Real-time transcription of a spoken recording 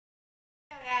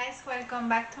Guys, welcome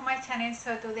back to my channel.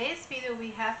 So today's video we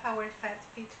have our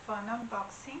Fabfitfun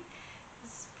unboxing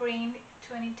spring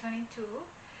 2022.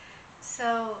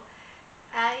 So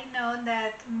I know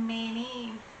that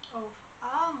many of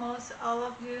almost all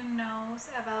of you knows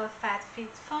about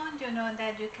Fabfitfun. You know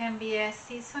that you can be a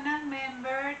seasonal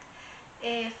member.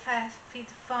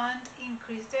 Fabfitfun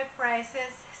increase their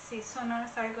prices.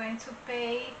 Seasonals are going to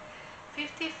pay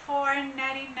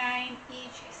 $54.99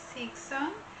 each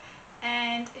season,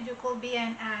 and you could be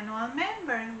an annual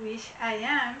member, which I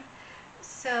am.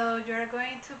 So you're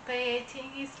going to pay, I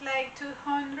think it's like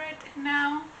 $200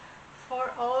 now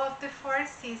for all of the 4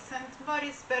 seasons, but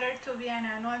it's better to be an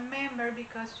annual member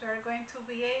because you are going to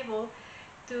be able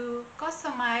to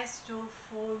customize your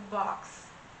full box.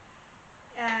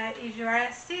 If you are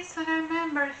a seasonal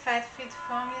member,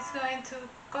 Fabfitfun is going to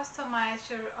customize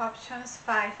your options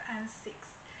 5 and 6.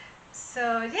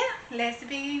 So yeah, let's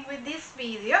begin with this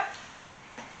video.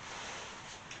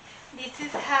 This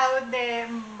is how the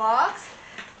box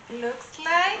looks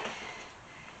like.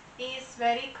 It's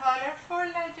very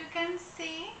colorful, as you can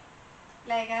see,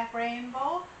 like a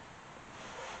rainbow,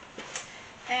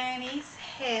 and it's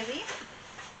heavy.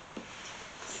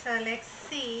 So let's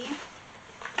see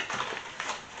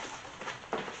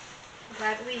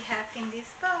what we have in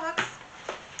this box.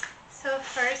 So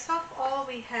first of all,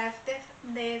 we have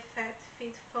the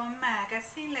Fabfitfun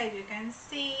magazine. Like you can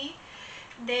see,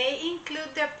 they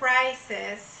include the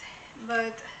prices,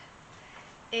 but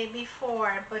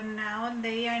before, but now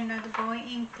they are not going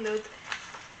to include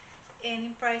any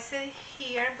prices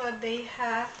here, but they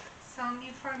have some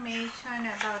information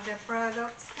about the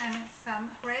products and some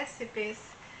recipes.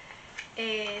 So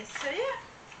yeah,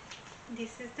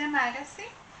 this is the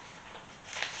magazine.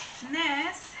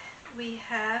 Next, we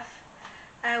have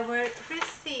our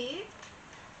receipt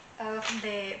of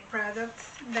the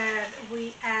products that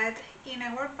we add in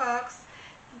our box.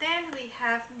 Then we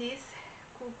have this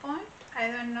coupon. I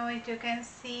don't know if you can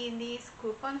see this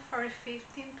coupon for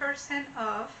 15%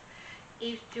 off.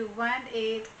 If you want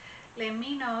it, let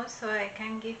me know so I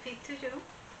can give it to you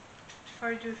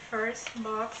for your first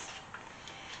box.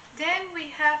 Then we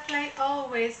have, like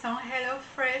always, some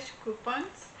HelloFresh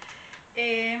coupons.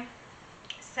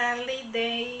 Sadly,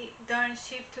 they don't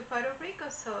ship to Puerto Rico,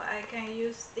 so I can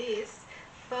use this,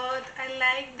 but I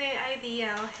like the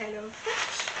idea of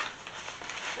HelloFresh.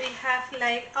 We have,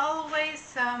 like always,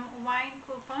 some wine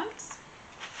coupons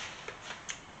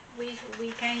which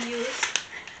we can use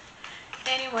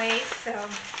anyway. So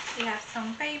we have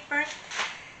some paper.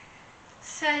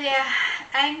 So yeah,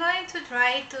 I'm going to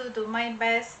try to do my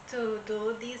best to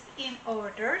do this in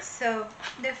order. So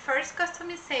the first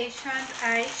customization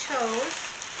I chose,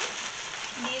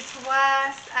 this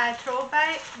was a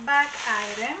throwback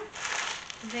item,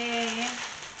 the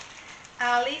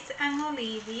Alice and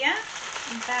Olivia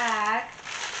bag.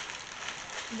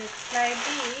 Looks like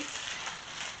this.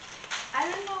 I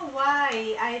don't know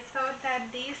why I thought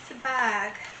that this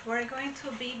bag were going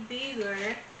to be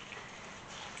bigger.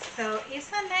 So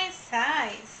it's a nice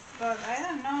size, but I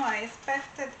don't know, I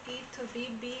expected it to be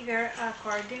bigger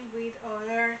according with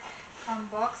other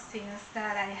unboxings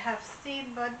that I have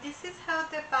seen, but this is how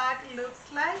the bag looks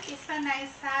like. It's a nice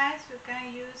size. You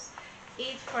can use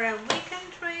it for a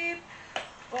weekend trip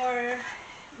or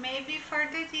maybe for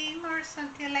the gym or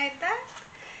something like that.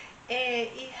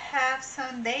 It has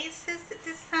some daisies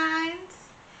designs.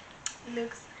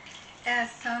 Looks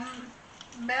some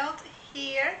belt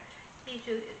here if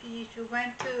you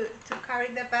want to carry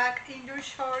the bag in your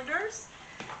shoulders.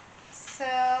 So,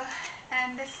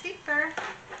 and the zipper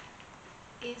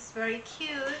is very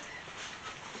cute.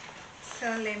 So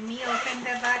let me open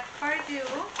the bag for you.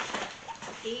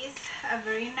 It's a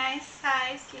very nice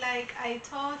size. Like I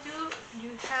told you,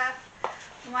 you have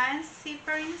one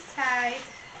zipper inside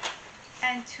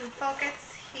and 2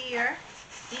 pockets here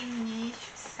in each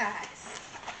size.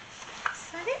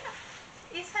 So yeah,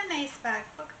 it's a nice bag.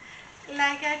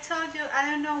 Like I told you, I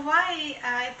don't know why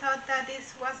I thought that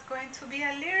this was going to be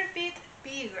a little bit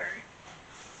bigger.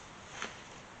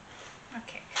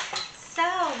 Okay, so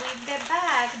with the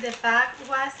bag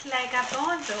was like a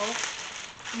bundle.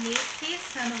 This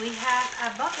season we have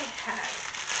a bucket hat,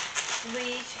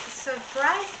 which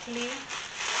surprisingly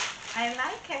I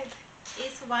like it.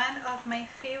 It's one of my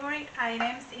favorite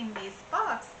items in this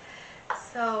box.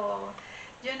 So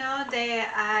you know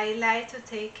that I like to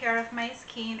take care of my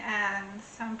skin, and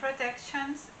some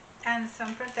protections, and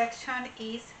some protection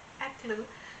is a clue.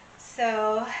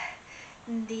 So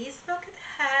this bucket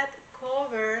hat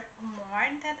covered more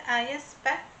than I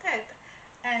expected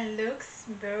and looks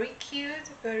very cute,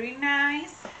 very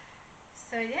nice.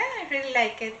 So yeah, I really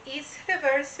like it. It's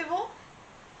reversible.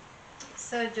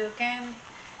 So you can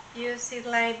use it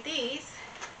like this,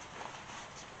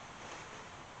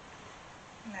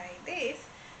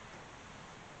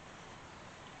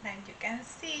 and you can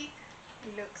see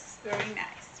it looks very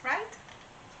nice, right?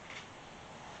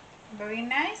 Very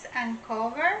nice and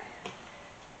covered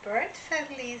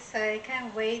perfectly, so I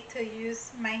can't wait to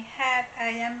use my hat. I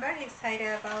am very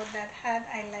excited about that hat.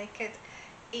 I like it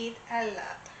a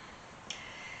lot.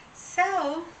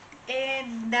 So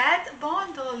in that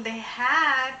bundle, the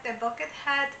hat, the bucket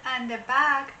hat, and the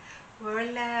bag were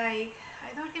like,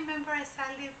 I don't remember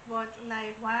exactly what,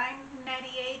 like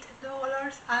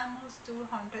 $198, almost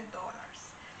 $200.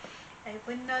 I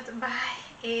would not buy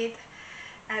it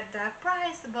at that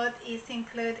price, but it's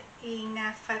included in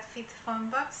a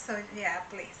Fabfitfun box, so yeah,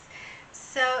 please.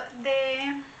 So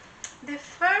the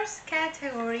first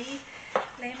category,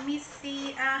 let me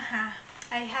see, I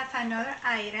have another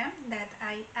item that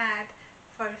I add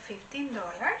for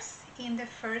 $15 in the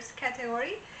first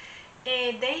category.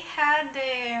 They had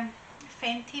the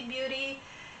Fenty Beauty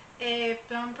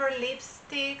plumper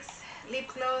lipsticks, lip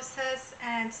glosses,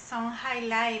 and some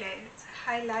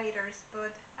highlighters,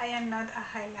 but I am not a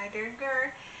highlighter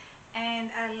girl,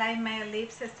 and I like my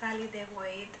lips exactly the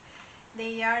way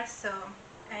they are, so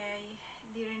I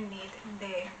didn't need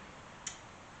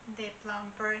the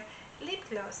plumper lip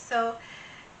gloss. So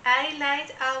I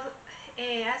like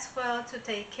as well to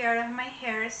take care of my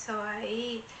hair, so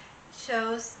I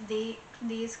chose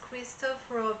this Christoph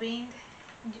Robin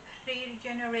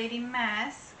regenerating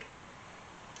mask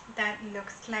that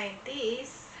looks like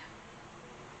this.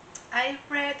 I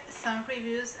read some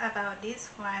reviews about this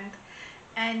one,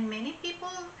 and many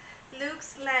people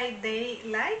looks like they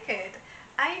like it.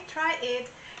 I try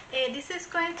it. This is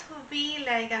going to be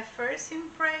like a first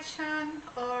impression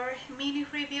or mini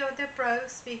review of the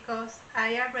products, because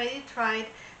I already tried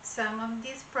some of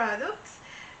these products.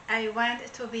 I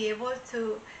want to be able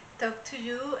to talk to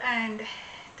you and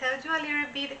tell you a little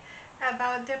bit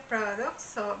about the products.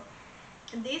 So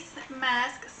this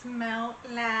mask smells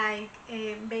like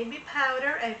baby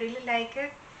powder. I really like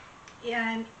it,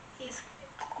 and it's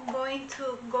going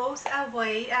to goes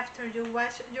away after you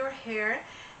wash your hair.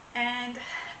 And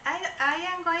I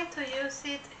am going to use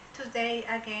it today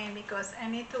again because I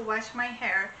need to wash my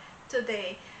hair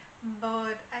today,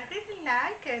 but I really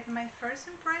like it. My first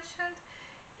impression,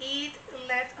 it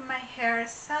left my hair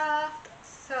soft,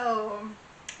 so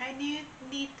I need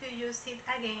to use it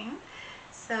again,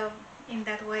 so in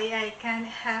that way I can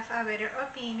have a better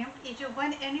opinion. If you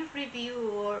want any review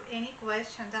or any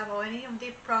questions about any of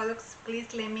the products,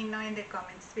 please let me know in the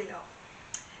comments below.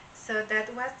 So that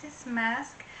was this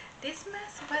mask. This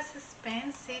mask was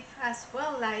expensive as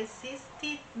well, like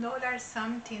 $60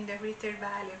 something, the retail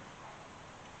value.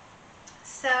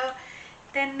 So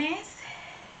the next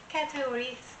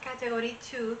category is category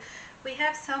 2. We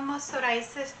have some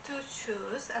moisturizers to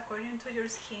choose according to your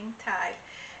skin type.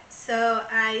 So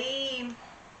I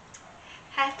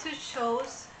had to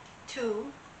choose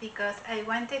two because I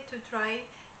wanted to try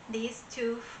these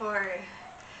two for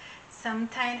some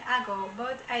time ago,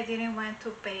 but I didn't want to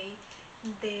pay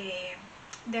the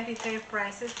retail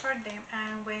prices for them.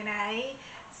 And when I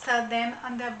saw them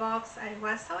on the box, I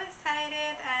was so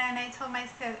excited, and I told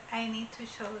myself I need to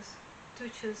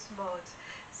choose both.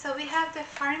 So we have the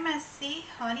Pharmacy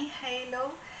Honey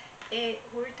Halo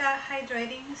Ultra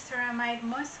Hydrating Ceramide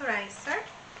Moisturizer.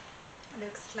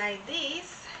 Looks like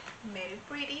this, very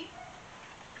pretty.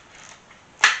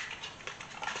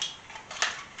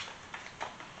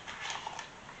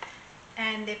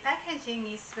 And the packaging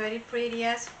is very pretty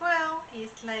as well.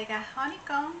 It's like a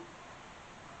honeycomb,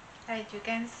 as you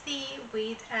can see,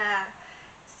 with a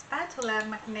spatula,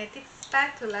 magnetic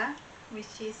spatula,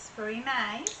 which is very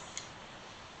nice.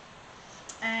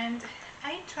 And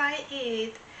I try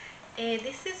it.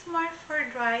 This is more for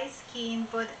dry skin,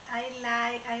 but I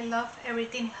love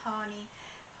everything honey.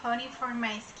 Honey for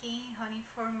my skin, honey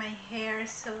for my hair,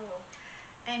 so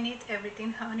I need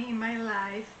everything honey in my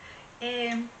life.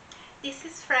 This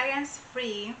is fragrance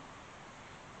free.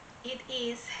 It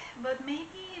is, but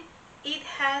maybe it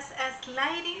has a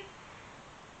slight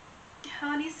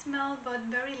honey smell, but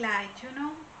very light, you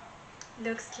know.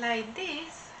 Looks like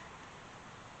this.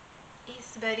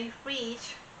 It's very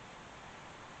rich,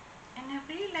 and I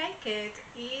really like it.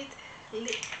 It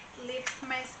leaves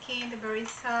my skin very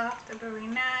soft, very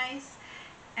nice,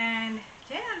 and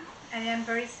yeah, I am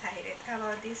very excited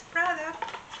about this product.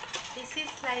 This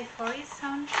is like 40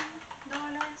 something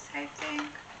dollars, I think,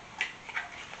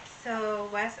 so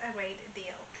was a great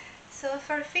deal. So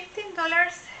for $15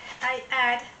 I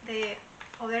add the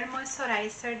other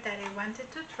moisturizer that I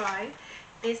wanted to try.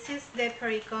 This is the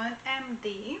Pericon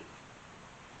MD.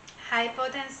 High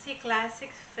Potency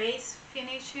Classic Face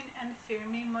Finishing and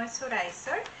Firming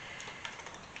Moisturizer.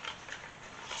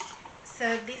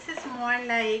 So this is more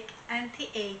like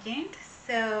anti-aging.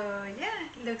 So yeah,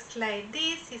 it looks like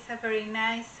this. It's a very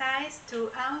nice size,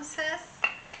 2 ounces.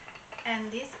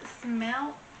 And this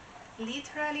smells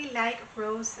literally like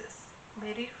roses.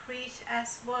 Very rich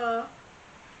as well.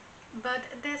 But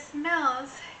the smells,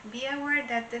 be aware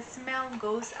that the smell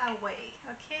goes away,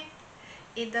 okay?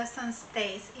 It doesn't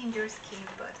stay in your skin,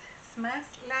 but smells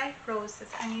like roses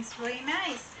and it's really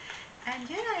nice. And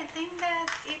yeah, I think that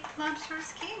it plumps your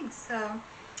skin. So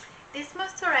these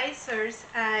moisturizers,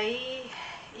 I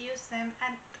use them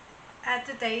at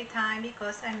the daytime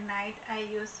because at night I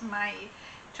use my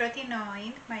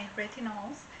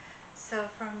retinols. So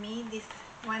for me, these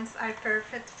ones are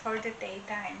perfect for the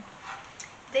daytime.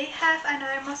 They have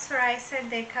another moisturizer,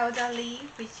 the Caudally,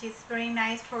 which is very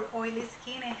nice for oily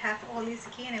skin. I have oily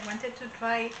skin. I wanted to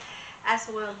try as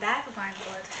well that one,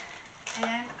 but I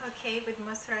am okay with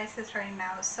moisturizers right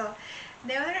now. So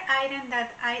the other item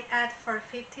that I add for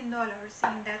 $15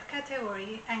 in that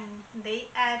category, and they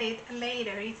added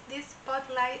later, is this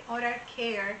Spotlight Oral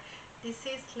Care. This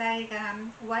is like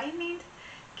whitening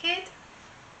kit.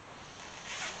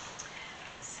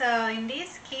 So in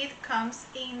this kit comes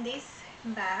in this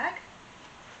bag.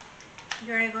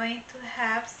 You're going to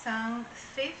have some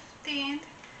 15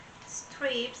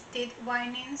 strips, teeth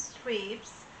whitening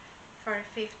strips for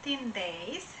 15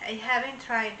 days. I haven't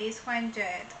tried this one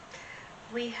yet.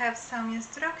 We have some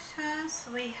instructions,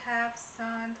 we have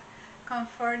some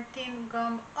comforting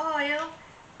gum oil,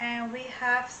 and we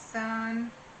have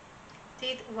some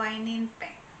teeth whitening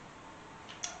pen.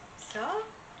 So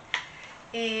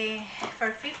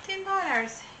for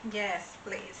 $15, yes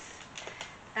please.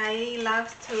 I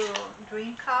love to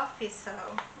drink coffee, so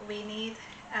we need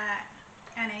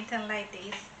an item like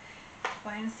this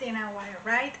once in a while,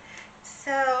 right?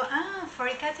 So for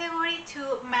category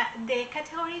 2, the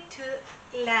category 2,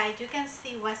 like you can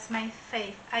see, was my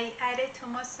fave. I added 2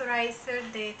 moisturizer,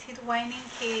 the teeth whitening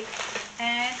kit,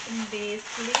 and the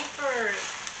slippers.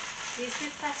 This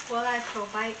is as well a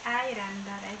provide item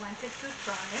that I wanted to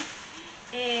try.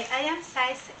 I am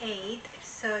size 8,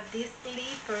 so these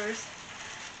slippers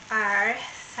are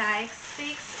size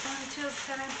 6 until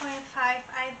 7.5,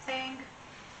 I think.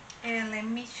 And let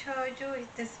me show you, it's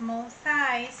the small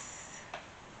size.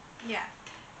 Yeah,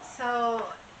 so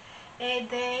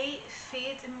they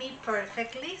fit me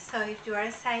perfectly. So if you are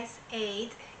size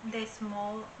 8, the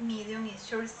small medium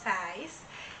is your size,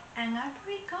 and are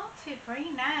very comfy,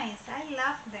 very nice. I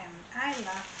love them. I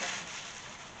love them.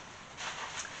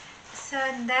 So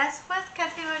that's what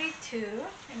category 2.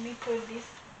 Let me put this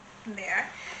there.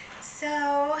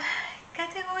 So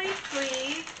category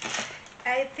 3,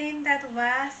 I think that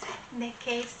was the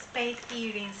Kate Spade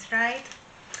earrings, right?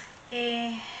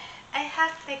 I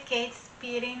have the Kate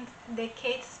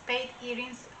Spade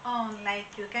earrings on.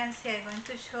 Like you can see, I'm going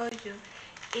to show you.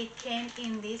 It came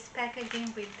in this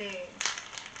packaging with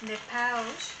the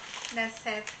pouch that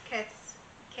said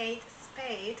Kate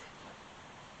Spade,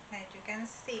 like you can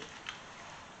see.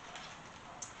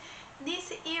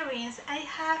 These earrings, I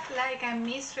have like a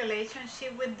mixed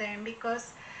relationship with them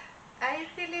because I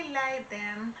really like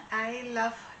them. I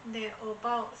love the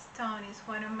opal stone. It's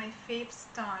one of my favorite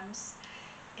stones.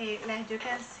 Like you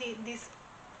can see, these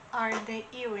are the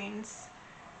earrings.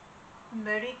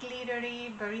 Very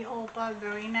glittery, very opal,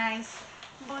 very nice,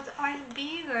 but are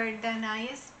bigger than I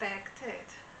expected.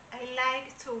 I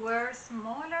like to wear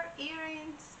smaller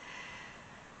earrings,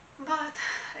 but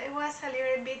it was a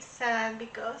little bit sad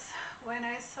because when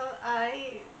I saw,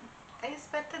 I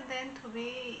expected them to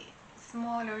be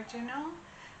smaller, you know.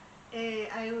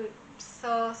 I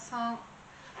saw some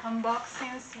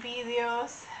unboxings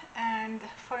videos, and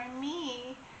for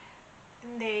me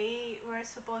they were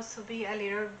supposed to be a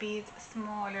little bit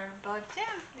smaller, but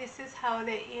yeah, this is how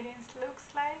the earrings looks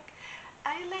like.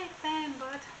 I like them,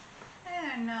 but I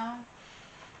don't know,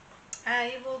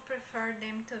 I will prefer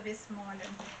them to be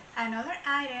smaller. Another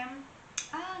item,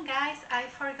 oh guys, I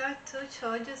forgot to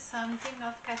show you something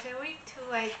of category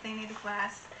 2. I think it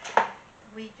was,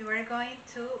 you are going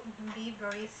to be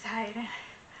very excited.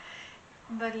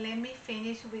 But let me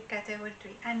finish with category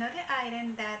 3. Another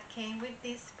item that came with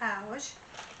this pouch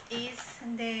is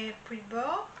the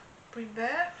Prebo.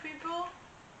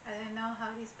 I don't know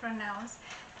how it's pronounced.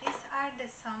 These are the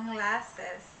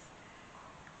sunglasses.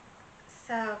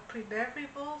 So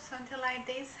Prebo, something like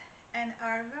this, and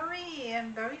are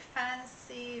very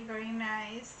fancy, very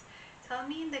nice. Tell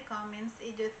me in the comments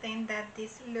if you think that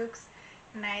this looks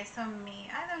nice on me.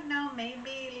 I don't know, maybe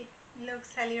it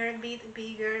looks a little bit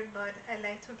bigger, but I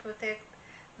like to protect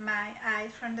my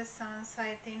eyes from the sun, so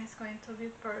I think it's going to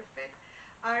be perfect.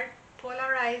 Are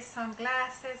polarized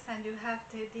sunglasses, and you have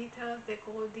the details, the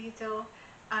gold detail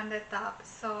on the top,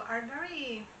 so are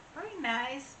very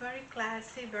nice, very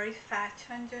classy, very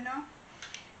fashion, you know.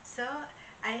 So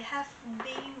I have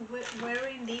been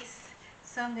wearing these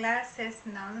sunglasses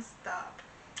non-stop,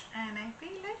 and I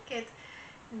really like it.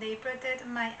 They protect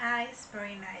my eyes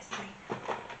very nicely.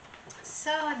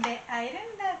 So the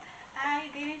item that I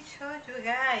didn't show you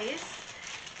guys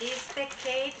is the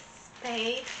Kate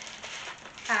Spade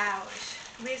pouch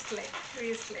wristlet.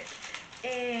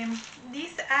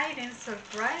 This item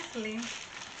surprisingly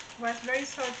was very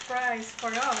surprised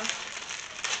for us.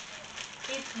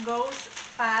 It goes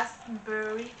fast,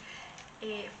 very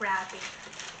rapid.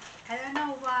 I don't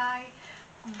know why,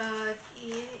 but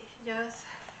it just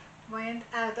went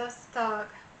out of stock.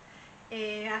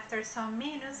 After some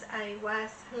minutes, I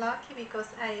was lucky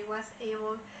because I was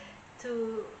able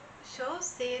to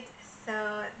choose it.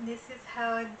 So this is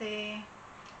how the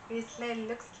wristlet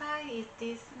looks like. It's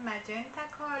this magenta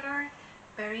color,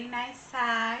 very nice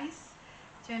size,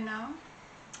 you know,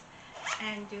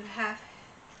 and you have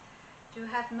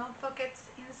no pockets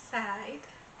inside,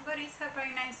 but it's a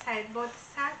very nice size. But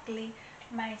sadly,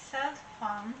 my cell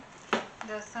phone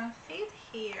doesn't fit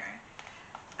here.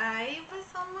 I was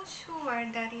almost sure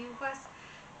that it was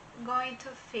going to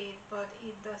fit, but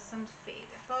it doesn't fit.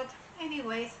 But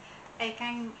anyways, I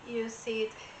can use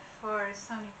it for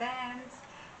some events,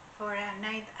 for a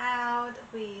night out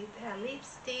with a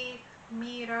lipstick,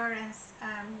 mirror,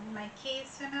 and my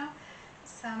kids, you know,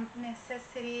 some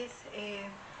necessities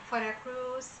for a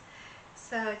cruise.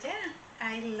 So yeah,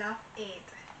 I love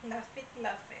it, love it,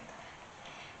 love it.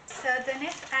 So the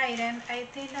next item, I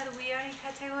think that we are in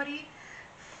category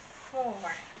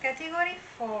 4. Category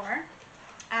 4,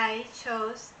 I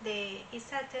chose the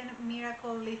Isaten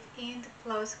Miracle Lift In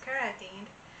Plus Keratin.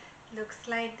 Looks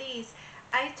like this.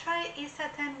 I tried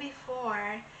Isaten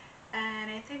before,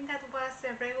 and I think that was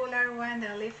the regular one,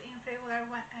 the Lift In regular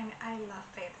one, and I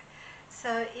love it.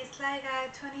 So it's like a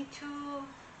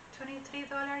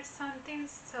 $23 something.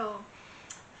 So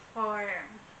for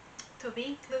to be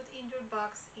included in your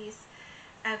box is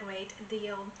a great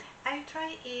deal. I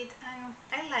try it and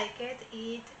I like it.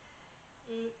 It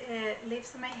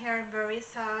leaves my hair very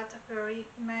soft, very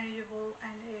manageable,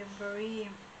 and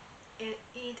it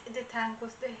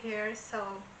detangles the hair,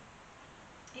 so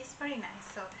it's very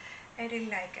nice. So I really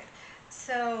like it.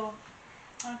 So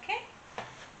okay.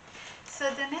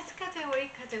 So the next category,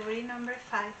 category number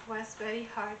 5, was very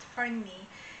hard for me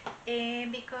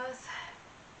because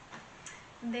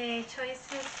the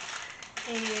choices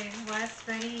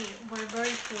were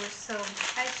very poor. So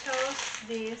I chose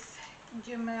this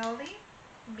Jumeli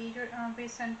Be Your Own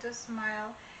Reason to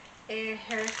Smile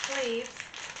hair clips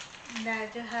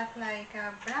that you have like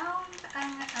a brown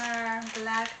and a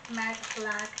matte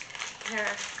black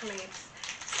hair clips.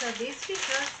 So this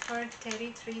was for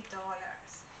 $33.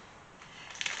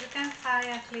 You can find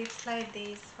a clips like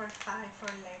this for 5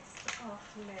 or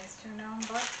less, you know,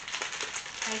 but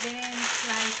I didn't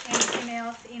like anything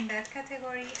else in that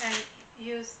category. I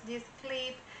used this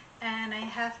clip and I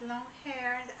have long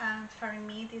hair, and for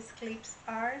me these clips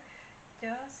are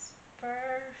just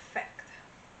perfect.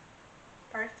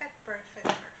 Perfect.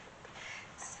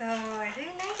 So I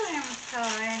really like them, so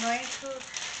I'm going to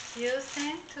use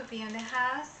them to be in the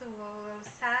house, to go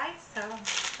outside, so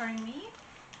for me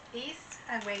it's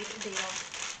a great deal.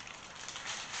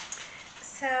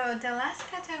 So the last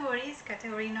category is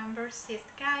category number 6.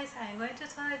 Guys, I'm going to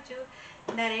tell you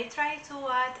that I tried to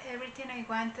add everything I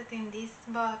wanted in this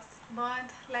box,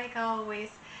 but like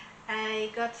always, I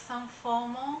got some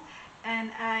FOMO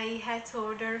and I had to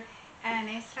order an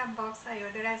extra box. I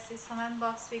ordered a seasonal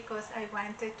box because I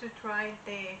wanted to try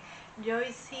the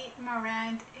Joycey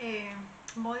Marant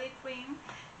body cream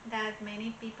that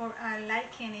many people are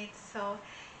liking it. So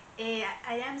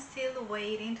I am still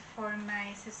waiting for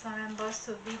my seasonal box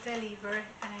to be delivered,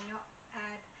 and I know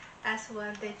add as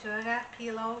well the yoga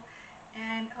pillow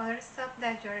and other stuff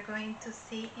that you're going to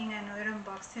see in another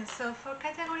unboxing. So for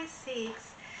category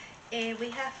 6,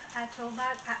 we have a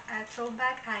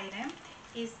throwback item.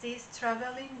 Is this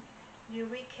traveling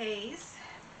jewelry case.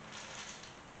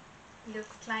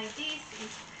 Looks like this.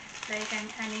 It's like an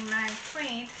animal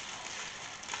print.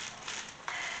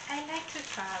 I like to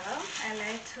travel. I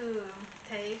like to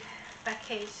take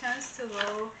vacations, to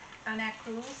go on a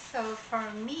cruise. So for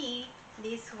me,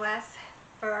 this was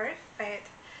perfect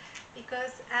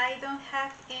because I don't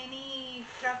have any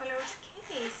traveler's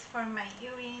case for my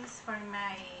earrings, for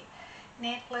my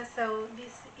necklace. So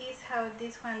this is how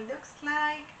this one looks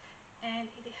like, and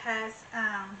it has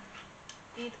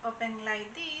it open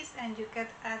like this, and you can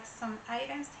add some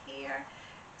items here.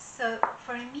 So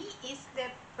for me it's the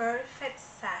perfect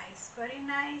size, very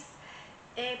nice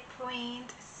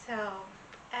print, so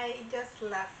I just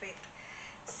love it.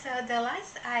 So the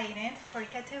last item for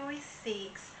category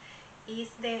 6 is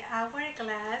the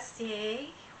hourglass.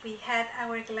 Yay, we had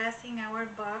hourglass in our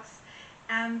box.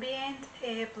 Ambient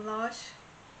blush,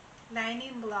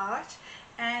 lining blush,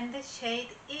 and the shade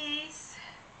is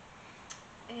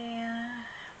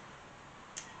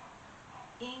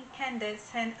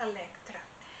Incandescent Electra.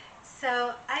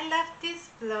 So I love this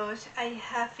blush. I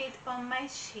have it on my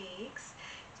cheeks.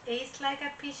 It's like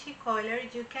a peachy color.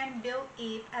 You can build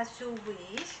it as you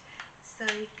wish. So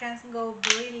it can go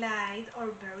very light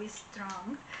or very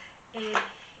strong. It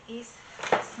is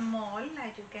small,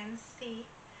 as you can see.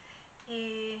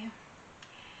 I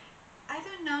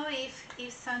don't know if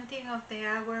something of the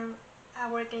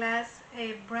Hourglass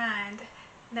brand,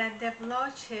 that the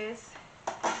blushes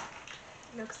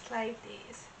looks like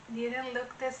this. Didn't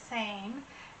look the same.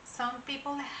 Some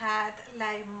people had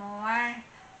like more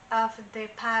of the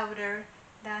powder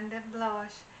than the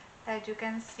blush. As you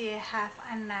can see, I have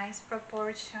a nice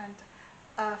proportion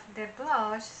of the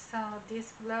blush, so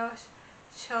this blush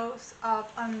shows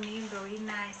up on me very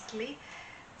nicely,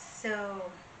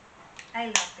 so I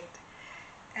love it.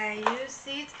 I use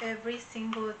it every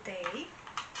single day.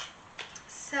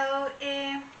 So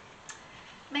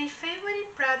my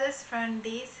favorite products from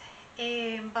this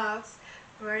box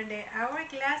were the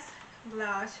Hourglass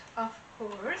blush, of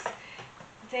course,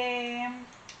 the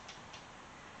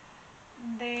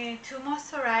two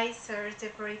moisturizers, the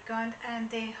Pericon and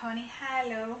the Honey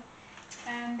Halo,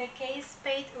 and the Kate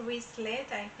Spade wristlet.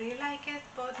 I really like it,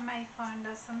 but my phone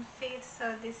doesn't fit,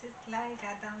 so this is like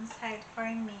a downside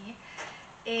for me.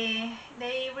 The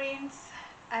earrings,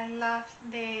 I love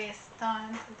the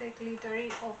stone, the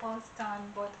glittery opal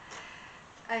stone, but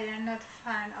I am not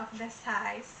fan of the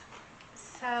size.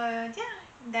 So yeah,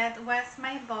 that was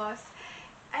my boss.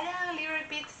 I am a little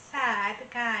bit sad,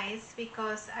 guys,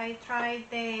 because I tried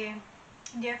the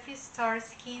Jeffree Star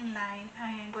skin line.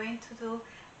 I am going to do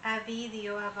a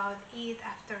video about it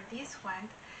after this one,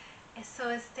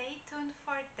 so stay tuned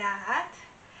for that.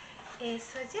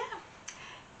 So yeah,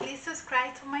 please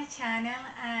subscribe to my channel,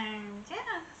 and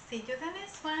yeah, see you the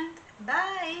next one.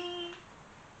 Bye.